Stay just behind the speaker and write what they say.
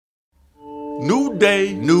New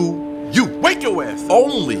day, new you. Wake your ass.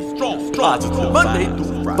 Only strong, positive. Monday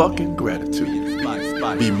through Friday. Fucking gratitude.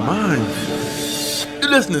 Be mindful.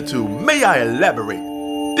 You're listening to May I Elaborate?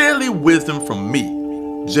 Daily wisdom from me,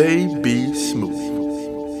 J.B. Smooth.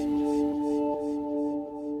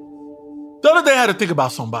 The other day I had to think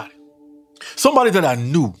about somebody. Somebody that I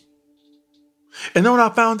knew. And then when I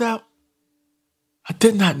found out, I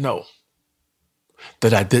did not know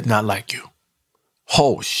that I did not like you.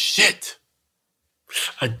 Oh, shit.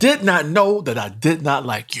 I did not know that I did not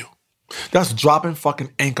like you. That's dropping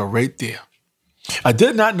fucking anchor right there. I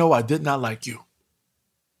did not know I did not like you.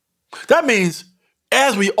 That means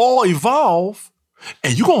as we all evolve,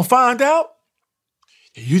 and you're going to find out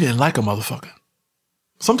that you didn't like a motherfucker.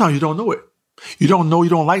 Sometimes you don't know it. You don't know you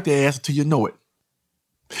don't like their ass until you know it.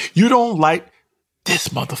 You don't like this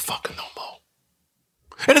motherfucker no more.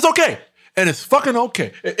 And it's okay. And it's fucking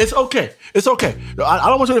okay. It's okay. It's okay. I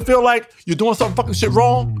don't want you to feel like you're doing something fucking shit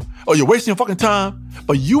wrong or you're wasting your fucking time.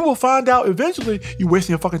 But you will find out eventually you're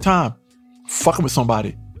wasting your fucking time fucking with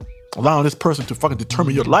somebody, allowing this person to fucking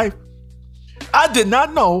determine your life. I did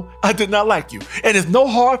not know I did not like you. And there's no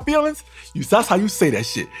hard feelings. That's how you say that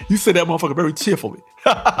shit. You say that motherfucker very cheerfully.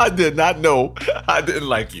 I did not know I didn't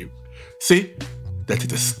like you. See? That takes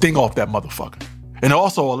the sting off that motherfucker. And it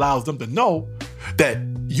also allows them to know that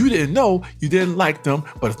you didn't know you didn't like them,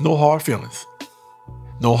 but it's no hard feelings.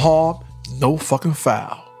 No harm, no fucking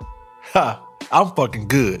foul. Ha, I'm fucking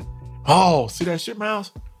good. Oh, see that shit,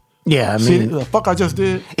 Miles? Yeah, I mean, see the fuck I just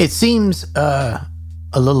did? It seems a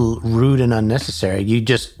little rude and unnecessary. You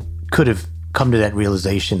just could have come to that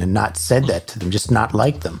realization and not said that to them, just not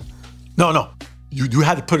liked them. No. You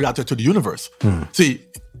had to put it out there to the universe. See,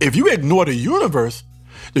 if you ignore the universe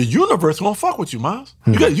gonna fuck with you, Miles.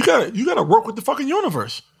 You gotta work with the fucking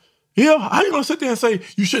universe. You know, how you gonna sit there and say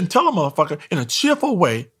you shouldn't tell a motherfucker in a cheerful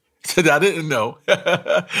way that I didn't know?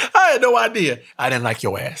 I had no idea. I didn't like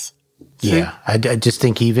your ass. See? Yeah, I just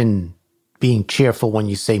think even being cheerful when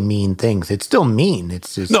you say mean things, it's still mean.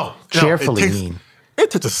 It's just cheerfully mean. It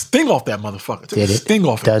took the sting off that motherfucker. Did it? Sting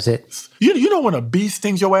off Does it? You know when a bee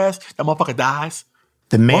stings your ass, that motherfucker dies?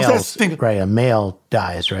 The male, right, a male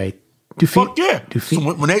dies, right? Fuck yeah.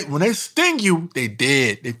 So when they sting you, they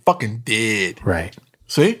dead. They fucking dead. Right.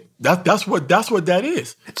 See? That's what that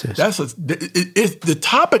is. The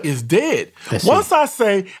topic is dead. Once I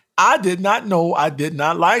say I did not know I did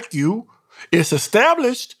not like you, it's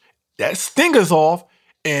established, that stinger's off,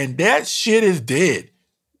 and that shit is dead.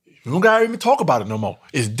 You don't gotta even talk about it no more.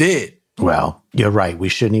 It's dead. Well, you're right. We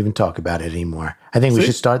shouldn't even talk about it anymore. I think we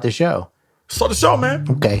should start the show. Start the show, man.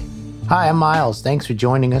 Okay. Hi, I'm Miles. Thanks for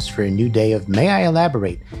joining us for a new day of May I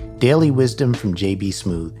Elaborate? Daily Wisdom from J.B.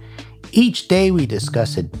 Smooth. Each day we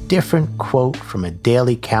discuss a different quote from a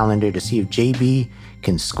daily calendar to see if J.B.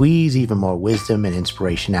 can squeeze even more wisdom and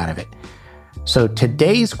inspiration out of it. So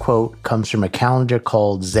today's quote comes from a calendar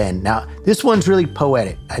called Zen. Now, this one's really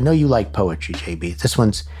poetic. I know you like poetry, J.B. This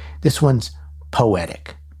one's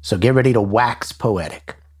poetic. So get ready to wax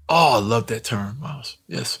poetic. Oh, I love that term, Miles.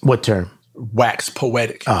 Yes. What term? Wax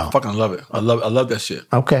poetic. Oh. I fucking love it. I love that shit.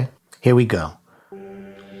 Okay, here we go.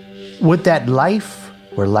 Would that life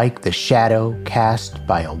were like the shadow cast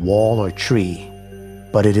by a wall or tree,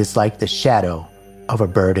 but it is like the shadow of a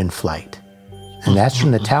bird in flight. And that's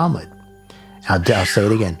from the Talmud. I'll say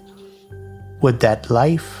it again. Would that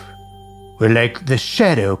life were like the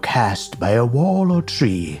shadow cast by a wall or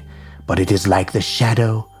tree, but it is like the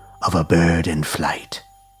shadow of a bird in flight.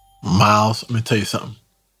 Miles, let me tell you something.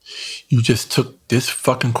 You just took this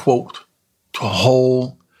fucking quote to a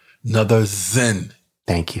whole nother zen.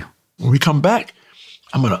 Thank you. When we come back,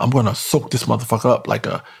 I'm gonna soak this motherfucker up like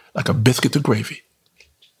a biscuit to gravy.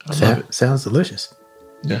 I love it. Sounds delicious.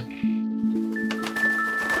 Yeah.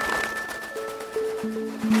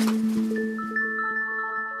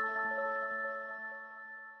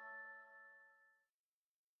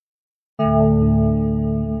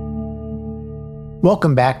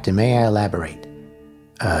 Welcome back to May I Elaborate?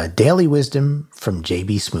 Daily Wisdom from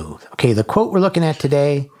J.B. Smooth. Okay, the quote we're looking at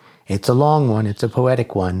today, it's a long one, it's a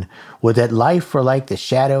poetic one. Would that life were like the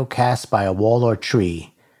shadow cast by a wall or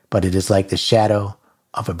tree, but it is like the shadow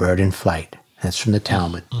of a bird in flight. That's from the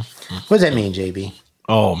Talmud. What does that mean, J.B.?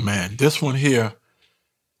 Oh, man, this one here,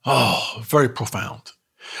 very profound.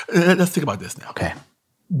 Let's think about this now. Okay.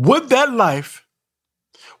 Would that life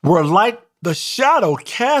were like the shadow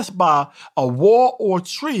cast by a wall or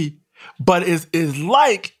tree, but is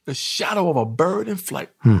like the shadow of a bird in flight.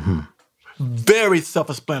 Mm-hmm. Very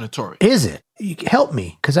self-explanatory. Is it? Help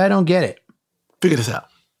me, because I don't get it. Figure this out.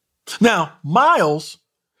 Now, Miles,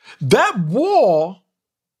 that wall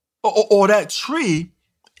or that tree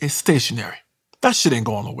is stationary. That shit ain't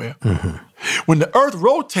going nowhere. When the earth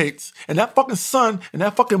rotates and that fucking sun and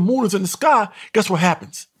that fucking moon is in the sky, guess what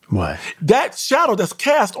happens? What? That shadow that's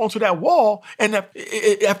cast onto that wall and that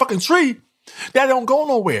fucking tree, that don't go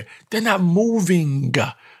nowhere. They're not moving.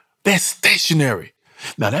 They're stationary.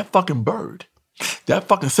 Now that fucking bird, that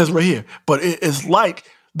fucking says right here, but it is like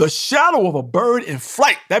the shadow of a bird in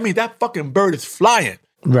flight. That means that fucking bird is flying.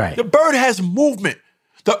 Right. The bird has movement.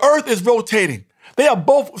 The earth is rotating. They are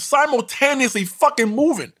both simultaneously fucking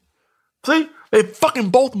moving. See? They fucking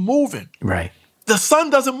both moving. Right. The sun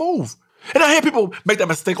doesn't move. And I hear people make that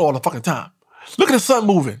mistake all the fucking time. Look at the sun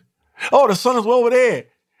moving. Oh, the sun is over there.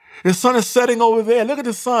 The sun is setting over there. Look at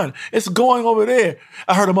the sun. It's going over there.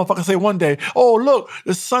 I heard a motherfucker say one day, oh, look,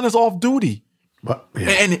 the sun is off duty. But, yeah.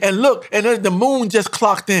 And look, and then the moon just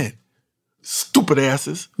clocked in. Stupid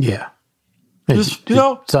asses. Yeah. Just, you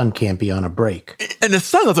know? The sun can't be on a break. And the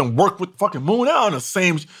sun doesn't work with the fucking moon. They're in the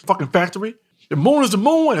same fucking factory. The moon is the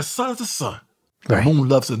moon and the sun is the sun. Right. The moon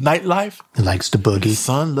loves the nightlife. It likes to The boogie.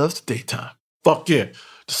 sun loves the daytime. Fuck yeah.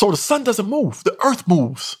 So the sun doesn't move. The earth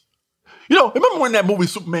moves. You know, remember when that movie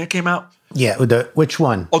Superman came out? Yeah. Which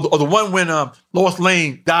one? Or the one when Lois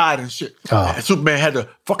Lane died and shit. Oh. And Superman had to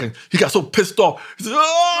he got so pissed off. He said,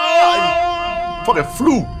 "Ah!" He fucking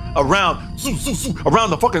flew around, around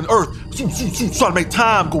the fucking earth, trying to make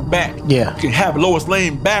time go back. Yeah. He can have Lois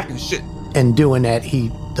Lane back and shit. And doing that,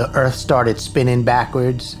 the earth started spinning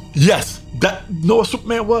backwards. Yes. That, you know what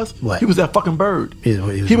Superman was? What? He was that fucking bird. He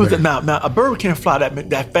was a bird. Now a bird can't fly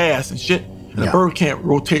that fast and shit. And No. a bird can't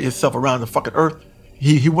rotate itself around the fucking earth.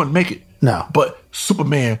 He wouldn't make it. No. But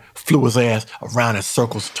Superman flew his ass around in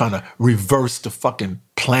circles trying to reverse the fucking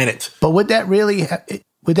planet. But would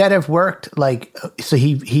that have worked? Like, so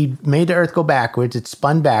he made the earth go backwards, it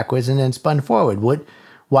spun backwards and then spun forward.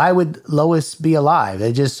 Why would Lois be alive?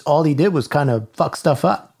 All he did was kind of fuck stuff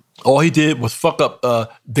up. All he did was fuck up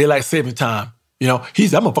daylight saving time. You know, that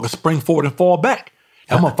motherfucker spring forward and fall back.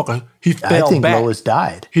 That motherfucker, he fell back. I think Lois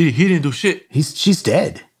died. He didn't do shit. She's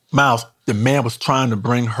dead. Miles, the man was trying to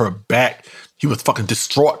bring her back. He was fucking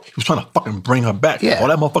distraught. He was trying to fucking bring her back. Yeah. All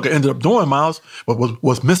that motherfucker ended up doing, Miles,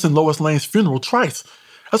 was missing Lois Lane's funeral twice.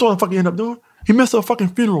 That's what the fuck he ended up doing. He missed her fucking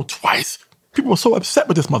funeral twice. People were so upset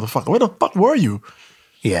with this motherfucker. Where the fuck were you?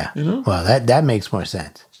 Yeah. You know? Well, that makes more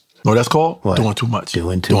sense. No, that's called What? doing too much.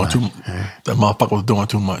 Doing too much. That motherfucker was doing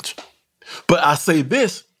too much. But I say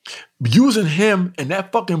this, using him in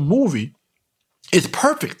that fucking movie is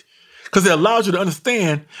perfect because it allows you to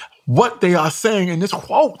understand what they are saying in this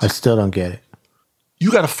quote. I still don't get it.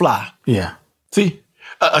 You got to fly. Yeah. See,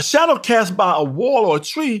 a shadow cast by a wall or a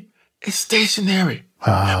tree is stationary.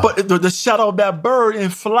 But the shadow of that bird in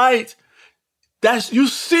flight, you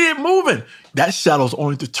see it moving. That shadow is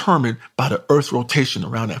only determined by the Earth's rotation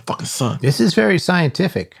around that fucking sun. This is very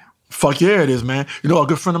scientific. Fuck yeah, it is, man. You know what a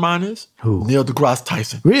good friend of mine is? Who? Neil deGrasse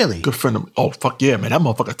Tyson. Really? Good friend of mine. Oh, fuck yeah, man. That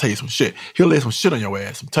motherfucker tell you some shit. He'll lay some shit on your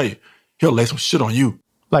ass. I'm tell you. He'll lay some shit on you.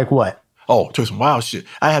 Like what? Oh, tell you some wild shit.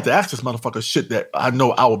 I had to ask this motherfucker shit that I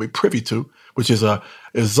know I will be privy to, which is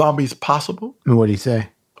zombies possible? And what'd he say?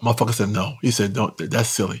 Motherfucker said no. He said, "Don't. That's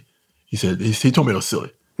silly." He said, he told me it was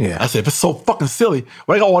silly. Yeah. I said, if it's so fucking silly,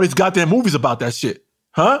 why got all these goddamn movies about that shit?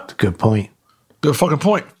 Huh? Good point. Good fucking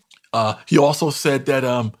point. He also said that,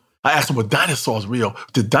 I asked him, were dinosaurs real?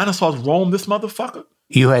 Did dinosaurs roam this motherfucker?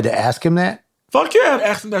 You had to ask him that? Fuck yeah, I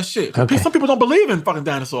asked him that shit. Okay. Some people don't believe in fucking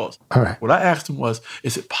dinosaurs. All right. What I asked him was,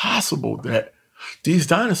 is it possible that these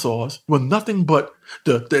dinosaurs were nothing but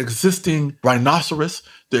the existing rhinoceros,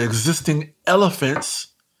 the existing elephants,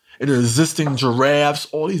 and the existing giraffes,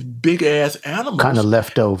 all these big ass animals. Kind of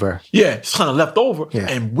left over. Yeah, it's kind of left over. Yeah.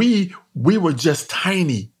 And we were just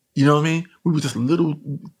tiny. You know what I mean? We were just little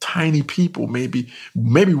tiny people. Maybe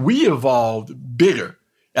we evolved bigger.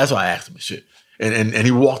 That's why I asked him shit. And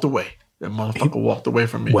he walked away. That motherfucker walked away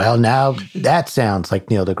from me. Well, now that sounds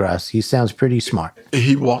like Neil deGrasse. He sounds pretty smart.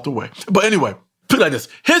 He walked away. But anyway, put it like this.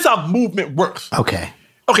 Here's how movement works. Okay.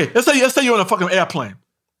 Okay, let's say you're on a fucking airplane,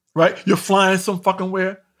 right? You're flying some fucking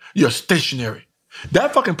where. You're stationary.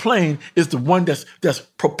 That fucking plane is the one that's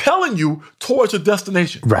propelling you towards your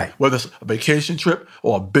destination. Right. Whether it's a vacation trip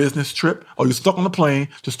or a business trip, or you're stuck on the plane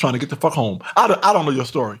just trying to get the fuck home. I don't know your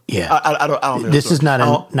story. Yeah. I don't know. Your This story. is not a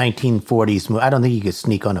 1940s movie. I don't think you could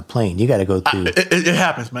sneak on a plane. You got to go through. It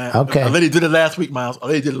happens, man. Okay. A lady did it last week, Miles. A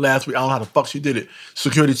lady did it last week. I don't know how the fuck she did it.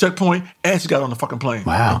 Security checkpoint, and she got on the fucking plane.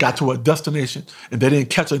 Wow. And got to her destination, and they didn't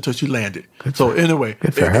catch her until she landed. Anyway.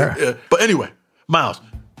 Good for her. But anyway, Miles,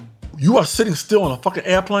 you are sitting still on a fucking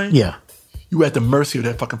airplane. Yeah. You at the mercy of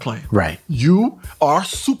that fucking plane. Right. You are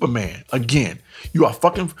Superman. Again, you are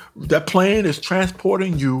fucking, that plane is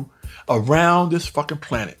transporting you around this fucking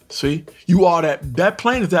planet. See? You are that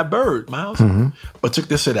plane is that bird, Miles. Mm-hmm. But check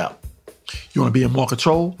this shit out. You want to be in more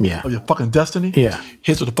control of your fucking destiny? Yeah.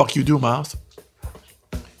 Here's what the fuck you do, Miles.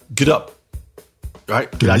 Get up. Right?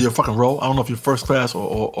 Get out of your fucking role. I don't know if you're first class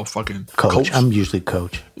or fucking coach. I'm usually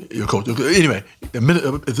coach. You're coach. Anyway, the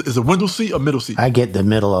middle is a window seat or middle seat? I get the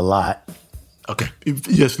middle a lot. Okay.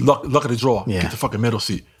 Yes, luck of the draw. Yeah. Get the fucking middle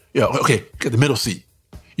seat. Yeah, okay. Get the middle seat.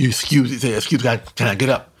 You say, excuse me, can I get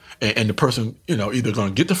up? And the person, either going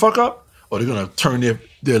to get the fuck up or they're going to turn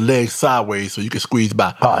their legs sideways so you can squeeze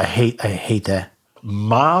by. Oh, I hate that.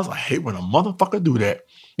 Miles, I hate when a motherfucker do that.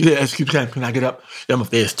 You say, excuse me, can I get up? Them if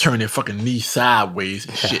they just turn their fucking knees sideways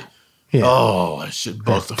and shit. Yeah. Oh, that shit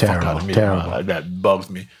bugs the fuck out of me. Terrible. That bugs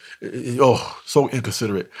me. So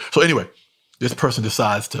inconsiderate. So anyway, this person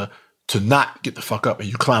decides to not get the fuck up and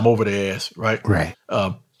you climb over their ass, right? Right.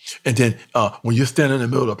 And then when you're standing in the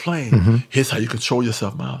middle of the plane, here's how you control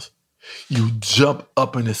yourself, Miles. You jump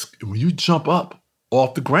up when you jump up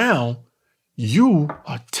off the ground, you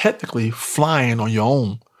are technically flying on your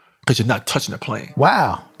own because you're not touching the plane.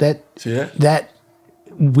 Wow. See that? That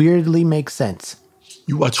weirdly makes sense.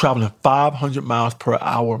 You are traveling 500 miles per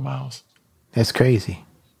hour, Miles. That's crazy.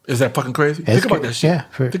 Is that fucking crazy? Think about that shit.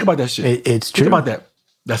 Yeah. Think about that shit. It's true. Think about that.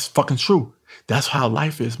 That's fucking true. That's how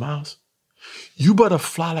life is, Miles. You better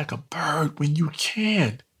fly like a bird when you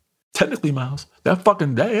can. Technically, Miles, that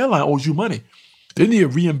airline owes you money. They need to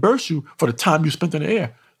reimburse you for the time you spent in the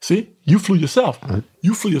air. See? You flew yourself.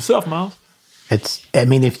 You flew yourself, Miles.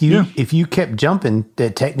 If you kept jumping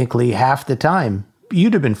technically half the time,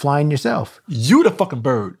 you'd have been flying yourself. You the fucking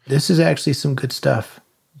bird. This is actually some good stuff.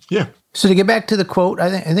 Yeah. So to get back to the quote,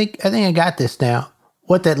 I think I got this now.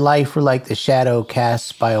 What that life were like the shadow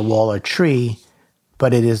cast by a wall or tree,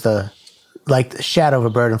 but it is like the shadow of a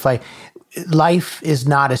bird in flight. Life is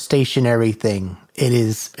not a stationary thing. It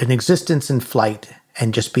is an existence in flight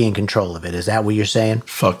and just be in control of it. Is that what you're saying?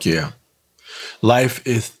 Fuck yeah. Life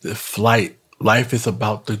is the flight. Life is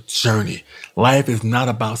about the journey. Life is not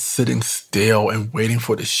about sitting still and waiting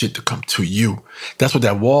for the shit to come to you. That's what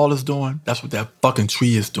that wall is doing. That's what that fucking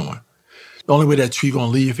tree is doing. The only way that tree gonna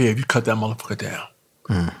leave here if you cut that motherfucker down.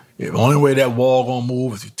 The only way that wall gonna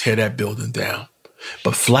move is you tear that building down.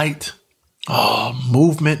 But flight,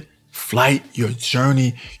 movement, flight, your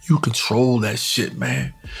journey, you control that shit,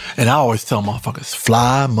 man. And I always tell motherfuckers,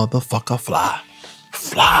 fly, motherfucker, fly.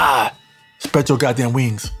 Fly. Spread your goddamn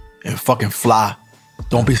wings and fucking fly.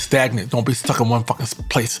 Don't be stagnant. Don't be stuck in one fucking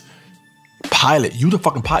place. Pilot. You the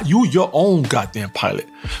fucking pilot. You your own goddamn pilot.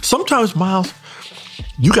 Sometimes, Miles,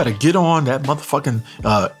 you gotta get on that motherfucking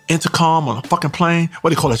intercom on a fucking plane. What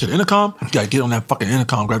do you call that shit? Intercom? You gotta get on that fucking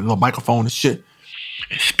intercom, grab a little microphone and shit,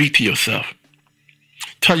 and speak to yourself.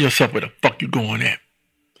 Tell yourself where the fuck you going at.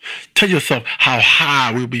 Tell yourself how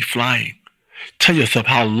high we'll be flying. Tell yourself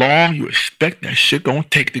how long you expect that shit gonna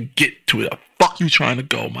take to get to where the fuck you trying to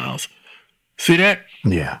go, Miles. See that?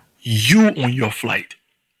 Yeah. You on your flight.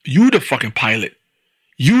 You the fucking pilot.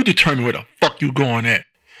 You determine where the fuck you going at.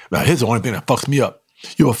 Now, here's the only thing that fucks me up.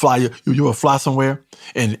 You will fly somewhere,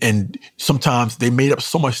 and sometimes they made up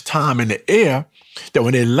so much time in the air that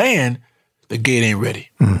when they land, the gate ain't ready.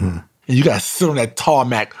 Mm-hmm. And you got to sit on that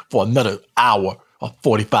tarmac for another hour or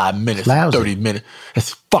 45 minutes, lousy. 30 minutes.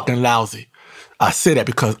 It's fucking lousy. I say that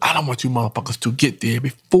because I don't want you motherfuckers to get there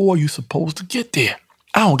before you're supposed to get there.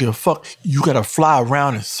 I don't give a fuck. You got to fly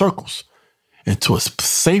around in circles until it's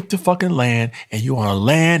safe to fucking land, and you want to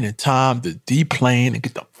land in time to deplane and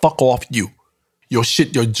get the fuck off you. Your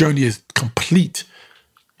journey is complete.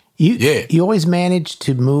 You always manage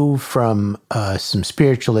to move from some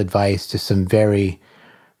spiritual advice to some very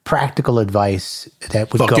practical advice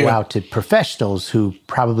that would go out to professionals who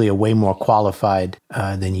probably are way more qualified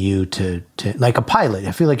than you to like a pilot.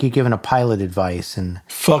 I feel like you're giving a pilot advice. And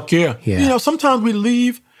fuck yeah. Sometimes we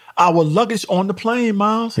leave our luggage on the plane,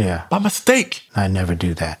 Miles, by mistake. I never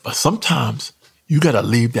do that. But sometimes you got to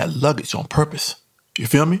leave that luggage on purpose. You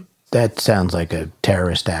feel me? That sounds like a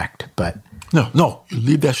terrorist act, but... No, you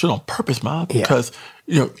leave that shit on purpose, Miles, because,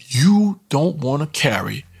 you don't want to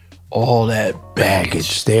carry all that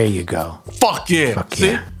baggage. There you go. Fuck yeah.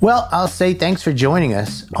 See? Well, I'll say thanks for joining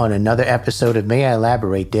us on another episode of May I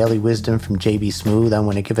Elaborate, Daily Wisdom from JB Smooth. I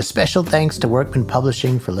want to give a special thanks to Workman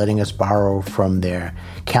Publishing for letting us borrow from their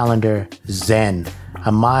calendar, Zen.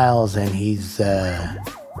 I'm Miles, and he's...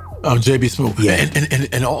 JB Smooth. Yeah.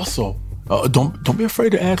 And also... don't be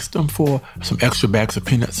afraid to ask them for some extra bags of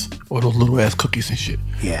peanuts or those little ass cookies and shit.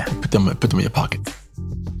 Yeah. Put them in your pocket.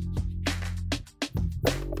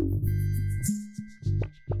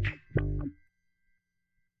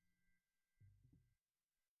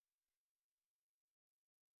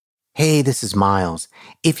 Hey, this is Miles.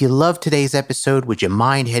 If you loved today's episode, would you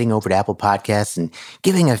mind heading over to Apple Podcasts and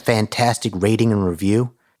giving a fantastic rating and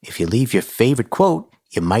review? If you leave your favorite quote,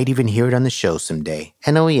 you might even hear it on the show someday.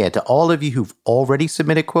 And oh yeah, to all of you who've already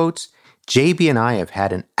submitted quotes, JB and I have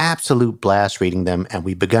had an absolute blast reading them, and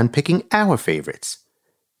we've begun picking our favorites.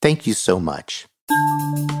 Thank you so much.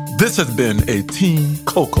 This has been a Team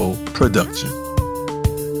Coco production.